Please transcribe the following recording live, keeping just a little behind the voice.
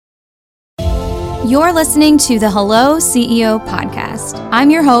You're listening to the Hello CEO podcast. I'm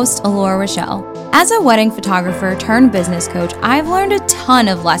your host, Alora Rochelle. As a wedding photographer turned business coach, I've learned a ton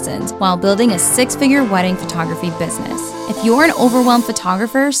of lessons while building a six-figure wedding photography business. If you're an overwhelmed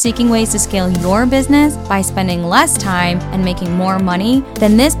photographer seeking ways to scale your business by spending less time and making more money,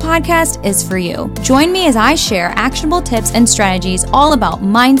 then this podcast is for you. Join me as I share actionable tips and strategies all about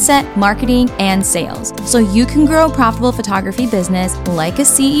mindset, marketing, and sales, so you can grow a profitable photography business like a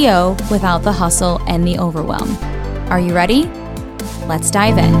CEO without the hustle and the overwhelm. Are you ready? Let's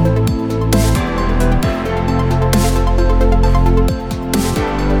dive in.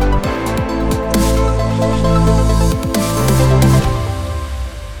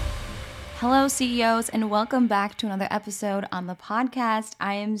 Hello, CEOs, and welcome back to another episode on the podcast.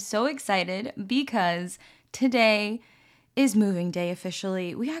 I am so excited because today is moving day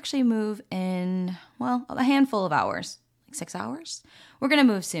officially. We actually move in, a handful of hours, like 6 hours. We're going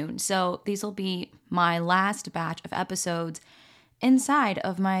to move soon. So these will be my last batch of episodes inside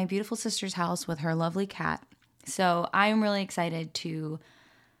of my beautiful sister's house with her lovely cat. So I'm really excited to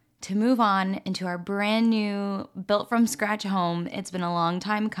move on into our brand new, built from scratch home. It's been a long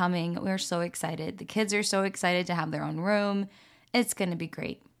time coming. We're so excited. The kids are so excited to have their own room. It's going to be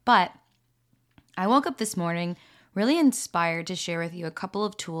great. But I woke up this morning really inspired to share with you a couple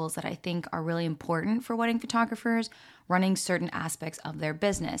of tools that I think are really important for wedding photographers running certain aspects of their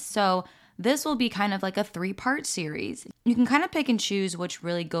business. So this will be kind of like a 3-part series. You can kind of pick and choose which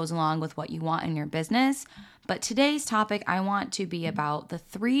really goes along with what you want in your business. But today's topic, I want to be about the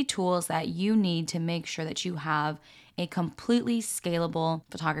 3 tools that you need to make sure that you have a completely scalable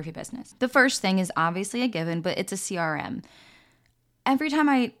photography business. The first thing is obviously a given, but it's a CRM. Every time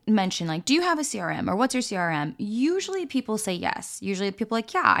I mention, do you have a CRM or what's your CRM? Usually people say yes. Usually people are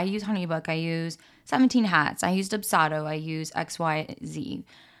like, yeah, I use Honeybook, I use 17 Hats, I use Dubsado, I use XYZ.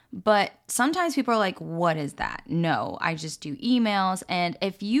 But sometimes people are like, what is that? No, I just do emails. And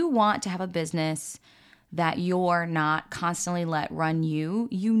if you want to have a business that you're not constantly let run you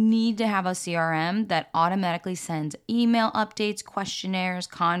need to have a CRM that automatically sends email updates, questionnaires,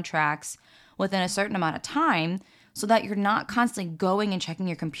 contracts within a certain amount of time so that you're not constantly going and checking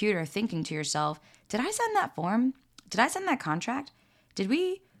your computer thinking to yourself, did I send that form? Did I send that contract? Did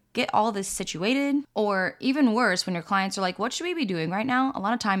we get all this situated? Or even worse, when your clients are like, what should we be doing right now? A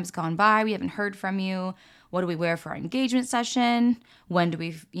lot of time has gone by. We haven't heard from you. What do we wear for our engagement session? When do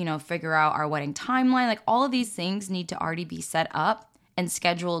we, figure out our wedding timeline? All of these things need to already be set up and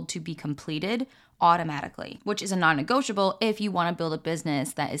scheduled to be completed automatically, which is a non-negotiable if you want to build a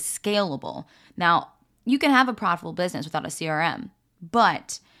business that is scalable. Now, you can have a profitable business without a CRM,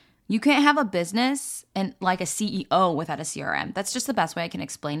 but you can't have a business and like a CEO without a CRM. That's just the best way I can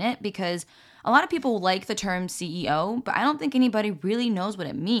explain it, because a lot of people like the term CEO, but I don't think anybody really knows what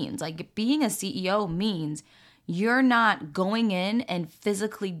it means. Being a CEO means you're not going in and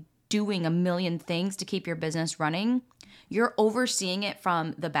physically doing a million things to keep your business running. You're overseeing it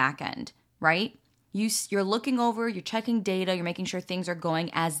from the back end, right? You're looking over, you're checking data, you're making sure things are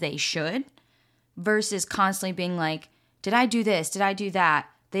going as they should, versus constantly being like, did I do this? Did I do that?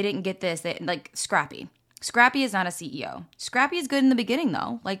 They didn't get this. Scrappy. Scrappy is not a CEO. Scrappy is good in the beginning,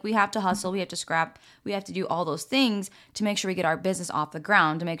 though. We have to hustle. We have to scrap. We have to do all those things to make sure we get our business off the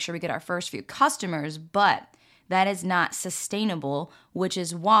ground, to make sure we get our first few customers. But that is not sustainable, which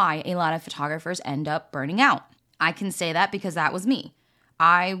is why a lot of photographers end up burning out. I can say that because that was me.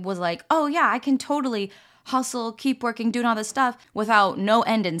 I was like, oh yeah, I can totally hustle, keep working, doing all this stuff without no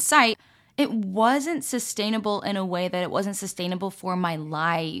end in sight. It wasn't sustainable in a way that it wasn't sustainable for my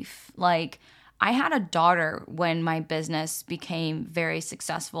life. I had a daughter when my business became very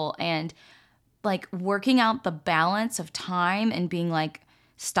successful, and working out the balance of time and being like,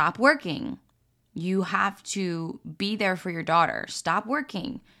 stop working. You have to be there for your daughter. Stop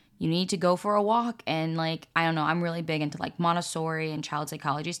working. You need to go for a walk. And I don't know, I'm really big into Montessori and child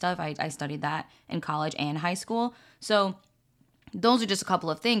psychology stuff. I studied that in college and high school. So those are just a couple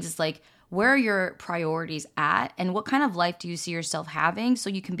of things. It's where are your priorities at, and what kind of life do you see yourself having so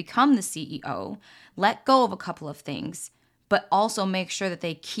you can become the CEO, let go of a couple of things, but also make sure that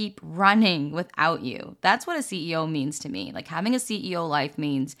they keep running without you. That's what a CEO means to me. Having a CEO life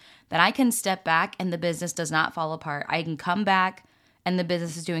means that I can step back and the business does not fall apart. I can come back and the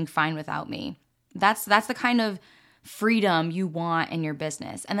business is doing fine without me. That's the kind of freedom you want in your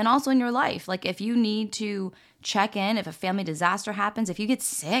business. And then also in your life. If you need to check in, if a family disaster happens, if you get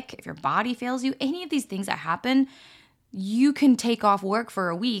sick, if your body fails you, any of these things that happen, you can take off work for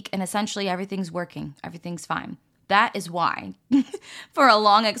a week and essentially everything's working. Everything's fine. That is why, for a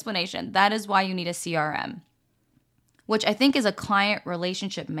long explanation, that is why you need a CRM. which I think is a client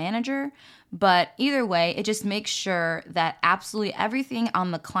relationship manager. But either way, it just makes sure that absolutely everything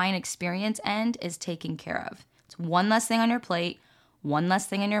on the client experience end is taken care of. It's one less thing on your plate, one less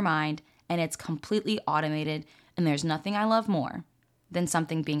thing in your mind, and it's completely automated. And there's nothing I love more than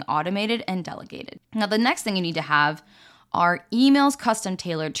something being automated and delegated. Now, the next thing you need to have are emails custom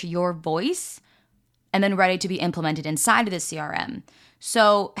tailored to your voice and then ready to be implemented inside of the CRM.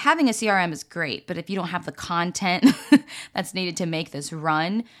 So having a CRM is great, but if you don't have the content that's needed to make this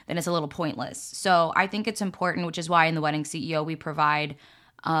run, then it's a little pointless. So I think it's important, which is why in the Wedding CEO, we provide,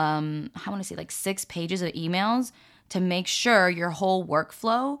 I want to say like 6 pages of emails to make sure your whole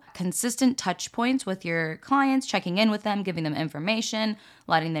workflow, consistent touch points with your clients, checking in with them, giving them information,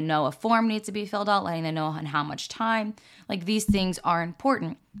 letting them know a form needs to be filled out, letting them know on how much time. Like these things are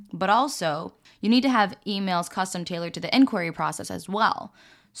important, but also you need to have emails custom tailored to the inquiry process as well.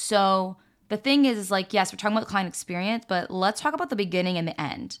 So the thing is like, yes, we're talking about client experience, but let's talk about the beginning and the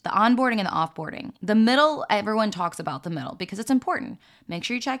end, the onboarding and the offboarding. The middle, everyone talks about the middle because it's important. Make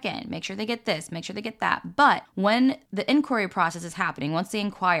sure you check in, make sure they get this, make sure they get that. But when the inquiry process is happening, once they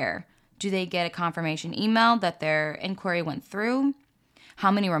inquire, do they get a confirmation email that their inquiry went through?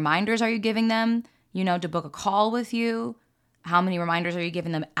 How many reminders are you giving them, to book a call with you? How many reminders are you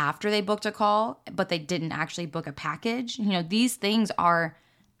giving them after they booked a call, but they didn't actually book a package? These things are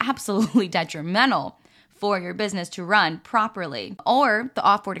absolutely detrimental for your business to run properly. Or the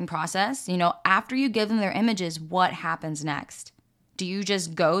offboarding process, after you give them their images, what happens next? Do you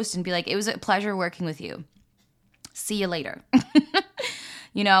just ghost and be like, it was a pleasure working with you, see you later?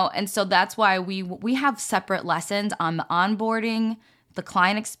 And so that's why we have separate lessons on the onboarding, the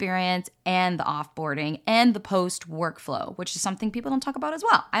client experience, and the offboarding, and the post workflow, which is something people don't talk about as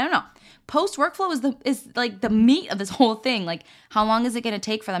well. I don't know. Post workflow is like the meat of this whole thing. Like, how long is it going to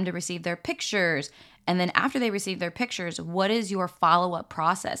take for them to receive their pictures? And then after they receive their pictures, what is your follow-up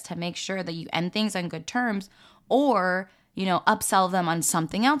process to make sure that you end things on good terms, or, upsell them on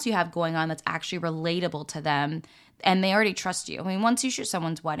something else you have going on that's actually relatable to them? And they already trust you. I mean, once you shoot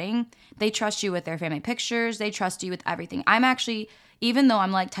someone's wedding, they trust you with their family pictures. They trust you with everything. I'm actually, even though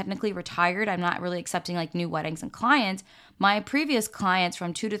I'm like technically retired, I'm not really accepting like new weddings and clients. My previous clients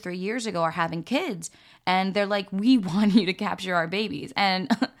from 2 to 3 years ago are having kids. And they're like, we want you to capture our babies. And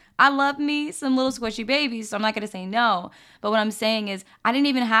I love me some little squishy babies, so I'm not going to say no. But what I'm saying is I didn't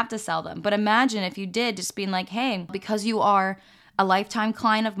even have to sell them. But imagine if you did, just being like, hey, because you are a lifetime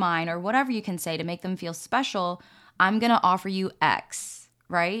client of mine, or whatever you can say to make them feel special, I'm going to offer you X,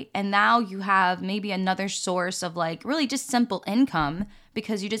 right? And now you have maybe another source of like really just simple income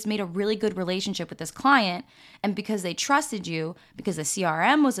because you just made a really good relationship with this client. And because they trusted you, because the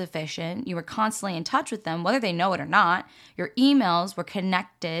CRM was efficient, you were constantly in touch with them, whether they know it or not. Your emails were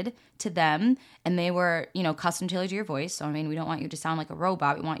connected to them and they were, custom tailored to your voice. So, I mean, we don't want you to sound like a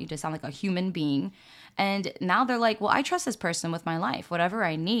robot. We want you to sound like a human being. And now they're like, well, I trust this person with my life. Whatever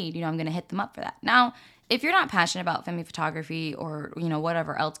I need, I'm going to hit them up for that. Now, if you're not passionate about family photography or,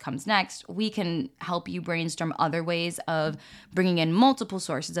 whatever else comes next, we can help you brainstorm other ways of bringing in multiple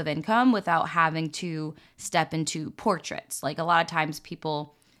sources of income without having to step into portraits. Like a lot of times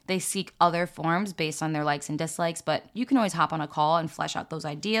people, they seek other forms based on their likes and dislikes, but you can always hop on a call and flesh out those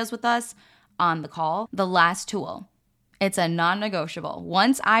ideas with us on the call. The last tool, it's a non-negotiable.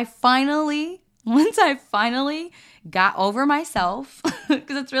 Once I finally got over myself,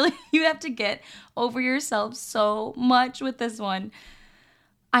 because it's really, you have to get over yourself so much with this one,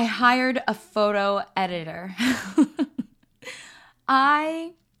 I hired a photo editor.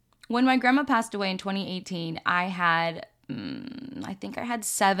 When my grandma passed away in 2018, I had, I think I had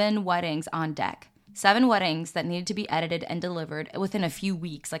 7 weddings on deck. 7 weddings that needed to be edited and delivered within a few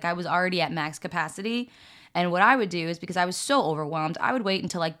weeks. Like I was already at max capacity. And what I would do is, because I was so overwhelmed, I would wait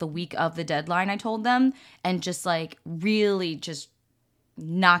until like the week of the deadline I told them and just like really just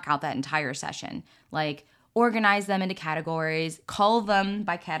knock out that entire session. Like organize them into categories, call them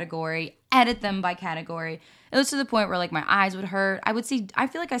by category, edit them by category. It was to the point where like my eyes would hurt. I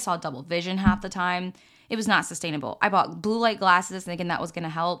feel like I saw double vision half the time. It was not sustainable. I bought blue light glasses thinking that was going to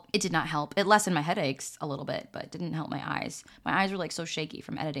help. It did not help. It lessened my headaches a little bit, but it didn't help my eyes. My eyes were like so shaky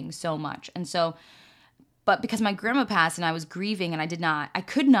from editing so much. And so, but because my grandma passed and I was grieving and I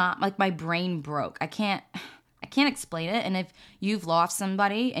could not, like my brain broke. I can't explain it. And if you've lost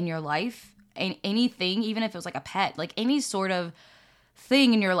somebody in your life, anything, even if it was like a pet, like any sort of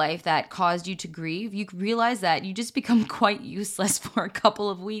thing in your life that caused you to grieve, you realize that you just become quite useless for a couple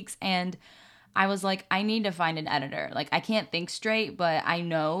of weeks. And I was like, I need to find an editor. Like I can't think straight, but I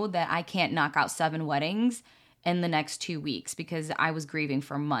know that I can't knock out 7 weddings in the next 2 weeks because I was grieving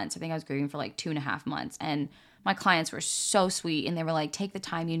for months. I think I was grieving for like 2.5 months. And my clients were so sweet and they were like, take the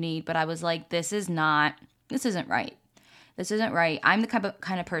time you need. But I was like, this isn't right. This isn't right. I'm the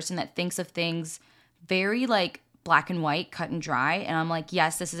kind of person that thinks of things very like black and white, cut and dry. And I'm like,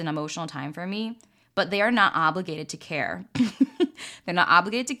 yes, this is an emotional time for me, but they are not obligated to care. They're not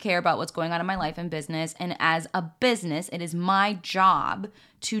obligated to care about what's going on in my life and business. And as a business, it is my job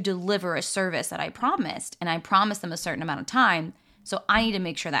to deliver a service that I promised. And I promised them a certain amount of time. So I need to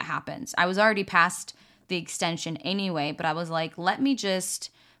make sure that happens. I was already past the extension anyway, but I was like, let me just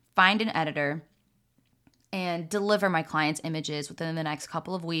find an editor and deliver my clients' images within the next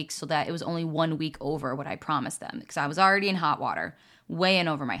couple of weeks so that it was only 1 week over what I promised them, because I was already in hot water, way in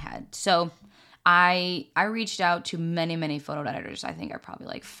over my head. So I reached out to many, many photo editors. I think are probably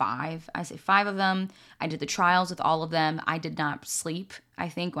like 5. I say 5 of them. I did the trials with all of them. I did not sleep. I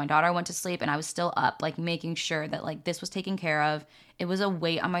think my daughter went to sleep and I was still up, like making sure that like this was taken care of. It was a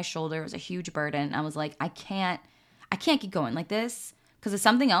weight on my shoulder. It was a huge burden. I was like, I can't keep going like this, because if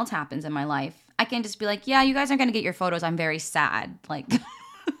something else happens in my life, I can't just be like, yeah, you guys aren't going to get your photos. I'm very sad. Like,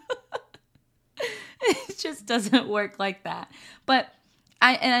 it just doesn't work like that. But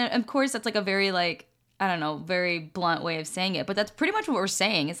of course, that's like a very like, I don't know, very blunt way of saying it. But that's pretty much what we're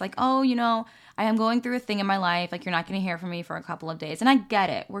saying. It's like, oh, I am going through a thing in my life. Like, you're not going to hear from me for a couple of days. And I get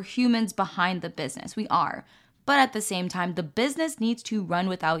it. We're humans behind the business. We are. But at the same time, the business needs to run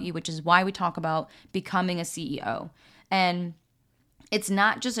without you, which is why we talk about becoming a CEO. And it's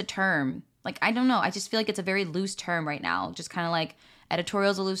not just a term. Like, I don't know. I just feel like it's a very loose term right now. Just kind of like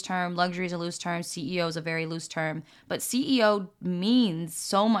editorial is a loose term, luxury is a loose term, CEO is a very loose term. But CEO means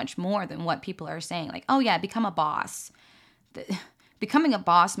so much more than what people are saying. Like, oh yeah, become a boss. Becoming a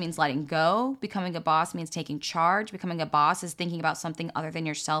boss means letting go. Becoming a boss means taking charge. Becoming a boss is thinking about something other than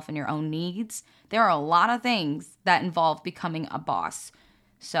yourself and your own needs. There are a lot of things that involve becoming a boss.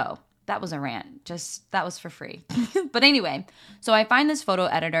 So that was a rant. That was for free. But anyway, so I find this photo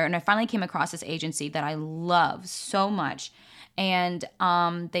editor and I finally came across this agency that I love so much. And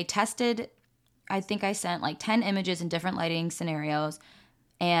they tested, I think I sent like 10 images in different lighting scenarios,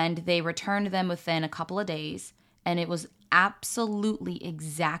 and they returned them within a couple of days. And it was absolutely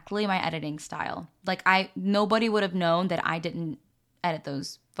exactly my editing style. Like nobody would have known that I didn't edit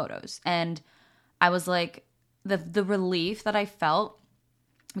those photos. And I was like, the relief that I felt,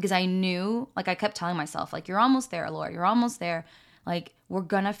 because I knew, like I kept telling myself, like, you're almost there, Laura, you're almost there. Like, we're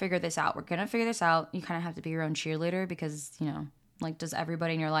going to figure this out. We're going to figure this out. You kind of have to be your own cheerleader because, like, does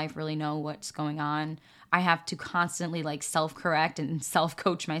everybody in your life really know what's going on? I have to constantly, like, self-correct and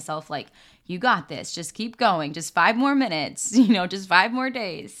self-coach myself. Like, you got this. Just keep going. Just 5 more minutes, just 5 more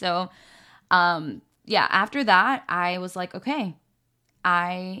days. So, yeah, after that, I was like, okay,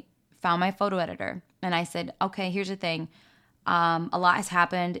 I found my photo editor. And I said, okay, here's the thing. A lot has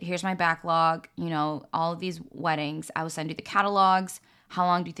happened. Here's my backlog, all of these weddings. I will send you the catalogs. How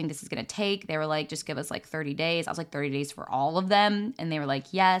long do you think this is going to take? They were like, just give us like 30 days. I was like, 30 days for all of them. And they were like,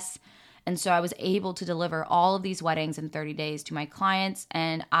 yes. And so I was able to deliver all of these weddings in 30 days to my clients.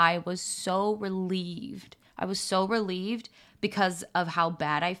 And I was so relieved. I was so relieved because of how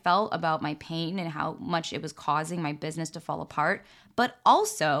bad I felt about my pain and how much it was causing my business to fall apart. But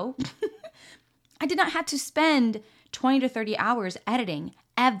also, I did not have to spend 20 to 30 hours editing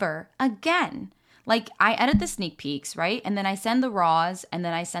ever again. Like, I edit the sneak peeks, right? And then I send the raws, and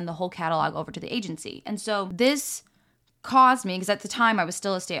then I send the whole catalog over to the agency. And so this caused me, because at the time I was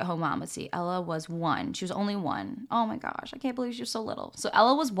still a stay-at-home mom. Let's see, Ella was 1. She was only 1. Oh my gosh, I can't believe she was so little. So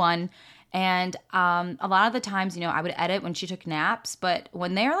Ella was 1, and a lot of the times, I would edit when she took naps, but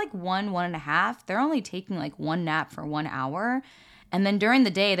when they're like 1.5, they're only taking like 1 nap for 1 hour. And then during the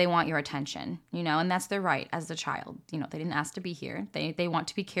day, they want your attention, and that's their right as the child. They didn't ask to be here. They want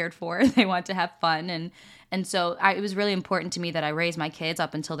to be cared for. They want to have fun. And so it was really important to me that I raise my kids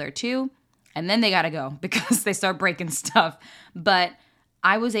up until they're 2, and then they got to go because they start breaking stuff. But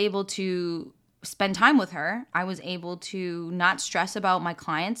I was able to spend time with her. I was able to not stress about my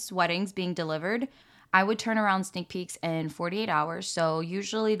clients' weddings being delivered. I would turn around sneak peeks in 48 hours. So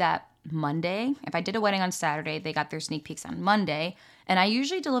usually that Monday, if I did a wedding on Saturday, they got their sneak peeks on Monday. And I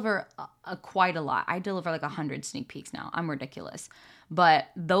usually deliver quite a lot. I deliver like 100 sneak peeks now. I'm ridiculous. But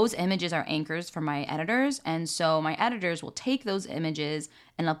those images are anchors for my editors. And so my editors will take those images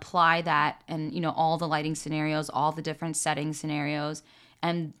and apply that and, all the lighting scenarios, all the different setting scenarios.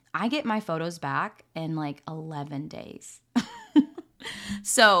 And I get my photos back in like 11 days.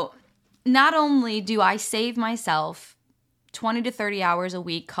 So not only do I save myself 20 to 30 hours a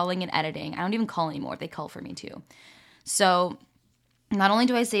week culling and editing. I don't even cull anymore. They cull for me too. So not only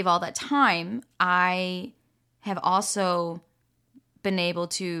do I save all that time, I have also been able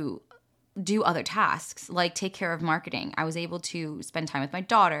to do other tasks, like take care of marketing. I was able to spend time with my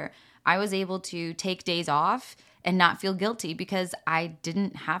daughter. I was able to take days off and not feel guilty because I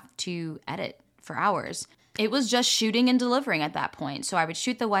didn't have to edit for hours. It was just shooting and delivering at that point. So I would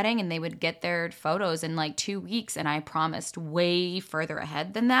shoot the wedding and they would get their photos in like 2 weeks, and I promised way further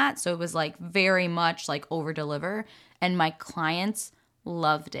ahead than that. So it was like very much like over deliver, and my clients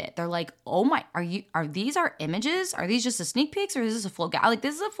loved it. They're like, "Oh my, are these our images? Are these just a sneak peeks, or is this a full gallery?" Like,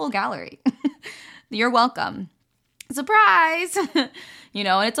 this is a full gallery. You're welcome. Surprise. And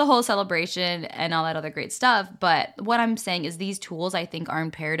it's a whole celebration and all that other great stuff. But what I'm saying is these tools, I think, are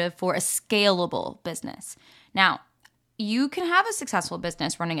imperative for a scalable business. Now, you can have a successful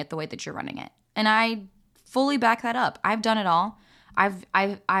business running it the way that you're running it. And I fully back that up. I've done it all.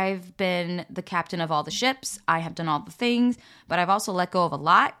 I've been the captain of all the ships. I have done all the things, but I've also let go of a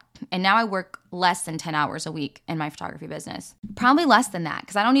lot. And now I work less than 10 hours a week in my photography business. Probably less than that,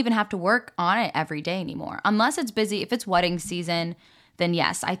 because I don't even have to work on it every day anymore. Unless it's busy. If it's wedding season, then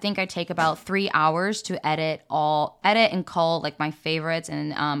yes, I think I take about 3 hours to edit and cull like my favorites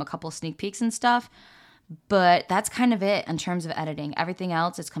and a couple sneak peeks and stuff. But that's kind of it in terms of editing. Everything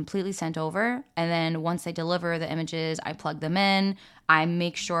else is completely sent over. And then once they deliver the images, I plug them in. I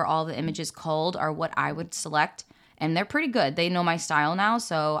make sure all the images culled are what I would select. And they're pretty good. They know my style now.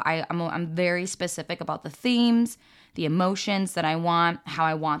 So I'm very specific about the themes, the emotions that I want, how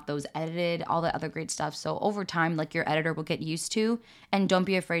I want those edited, all the other great stuff. So over time, like, your editor will get used to. And don't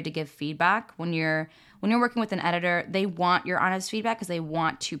be afraid to give feedback. When you're working with an editor, they want your honest feedback because they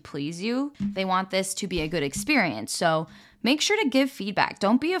want to please you. They want this to be a good experience. So make sure to give feedback.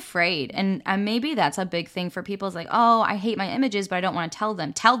 Don't be afraid. And maybe that's a big thing for people. Is like, oh, I hate my images, but I don't want to tell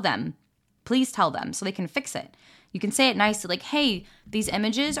them. Tell them. Please tell them so they can fix it. You can say it nicely, like, hey, these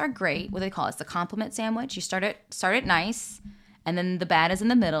images are great. What do they call it? It's the compliment sandwich. You start it nice, and then the bad is in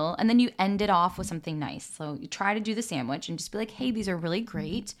the middle, and then you end it off with something nice. So you try to do the sandwich and just be like, hey, these are really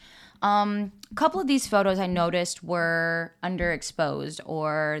great. A couple of these photos I noticed were underexposed,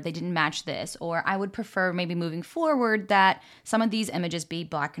 or they didn't match this, or I would prefer maybe moving forward that some of these images be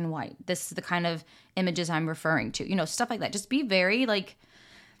black and white. This is the kind of images I'm referring to, stuff like that. Just be very like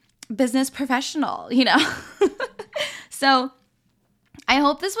business professional, So I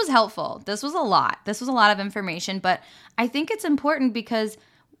hope this was helpful. This was a lot. This was a lot of information, but I think it's important because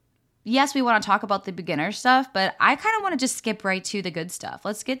yes, we want to talk about the beginner stuff, but I kind of want to just skip right to the good stuff.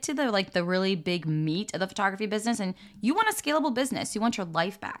 Let's get to the really big meat of the photography business. And you want a scalable business. You want your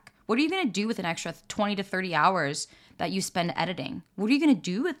life back. What are you going to do with an extra 20 to 30 hours that you spend editing? What are you going to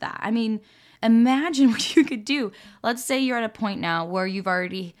do with that? I mean, imagine what you could do. Let's say you're at a point now where you've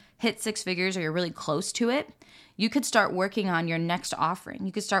already hit 6 figures or you're really close to it. You could start working on your next offering.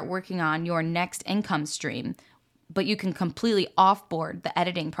 You could start working on your next income stream, but you can completely offboard the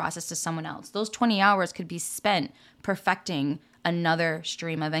editing process to someone else. Those 20 hours could be spent perfecting another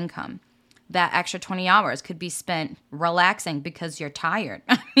stream of income. That extra 20 hours could be spent relaxing because you're tired.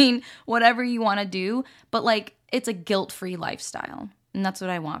 I mean, whatever you want to do, but it's a guilt-free lifestyle. And that's what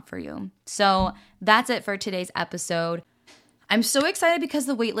I want for you. So that's it for today's episode. I'm so excited because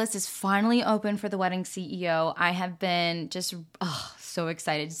the waitlist is finally open for the wedding CEO. I have been just so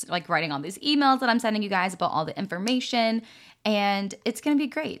excited, just writing all these emails that I'm sending you guys about all the information, and it's going to be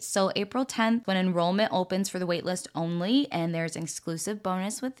great. So April 10th, when enrollment opens for the waitlist only, and there's an exclusive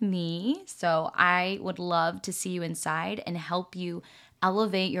bonus with me. So I would love to see you inside and help you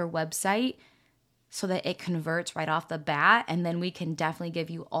elevate your website so that it converts right off the bat, and then we can definitely give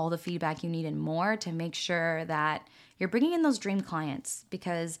you all the feedback you need and more to make sure that you're bringing in those dream clients,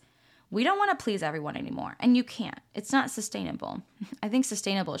 because we don't want to please everyone anymore, and you can't. It's not sustainable. I think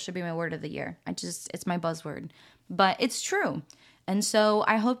sustainable should be my word of the year. It's my buzzword, but it's true. And so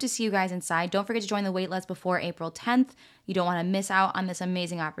I hope to see you guys inside. Don't forget to join the waitlist before April 10th. You don't want to miss out on this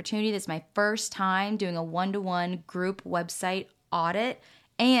amazing opportunity. This is my first time doing a one-to-one group website audit,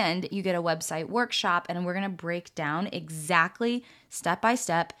 and you get a website workshop, and we're going to break down exactly step by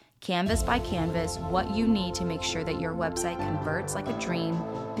step, canvas by canvas, what you need to make sure that your website converts like a dream,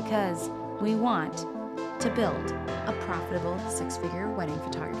 because we want to build a profitable 6-figure wedding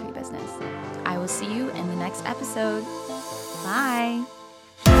photography business. I will see you in the next episode. Bye.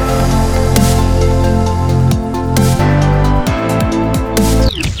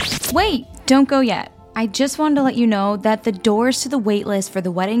 Wait, don't go yet. I just wanted to let you know that the doors to the waitlist for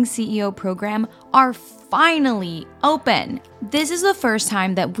the Wedding CEO program are finally open. This is the first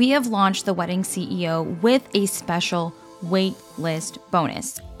time that we have launched the Wedding CEO with a special waitlist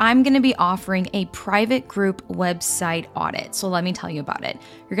bonus. I'm going to be offering a private group website audit. So let me tell you about it.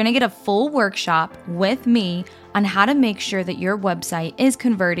 You're going to get a full workshop with me on how to make sure that your website is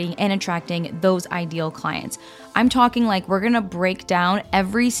converting and attracting those ideal clients. I'm talking like we're going to break down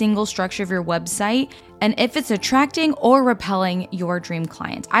every single structure of your website and if it's attracting or repelling your dream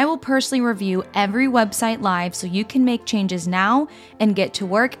clients. I will personally review every website live so you can make changes now and get to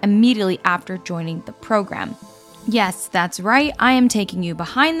work immediately after joining the program. Yes, that's right. I am taking you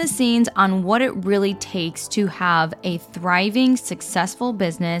behind the scenes on what it really takes to have a thriving, successful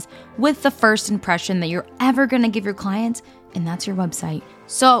business with the first impression that you're ever going to give your clients, and that's your website.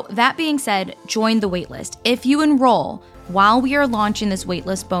 So that being said, join the waitlist. If you enroll while we are launching this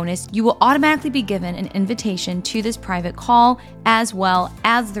waitlist bonus, you will automatically be given an invitation to this private call as well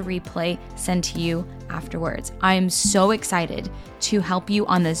as the replay sent to you afterwards. I am so excited to help you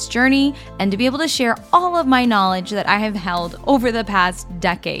on this journey and to be able to share all of my knowledge that I have held over the past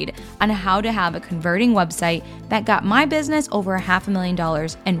decade on how to have a converting website that got my business over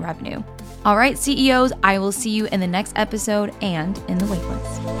 $500,000 in revenue. All right, CEOs, I will see you in the next episode and in the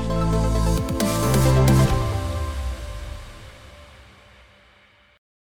waitlist.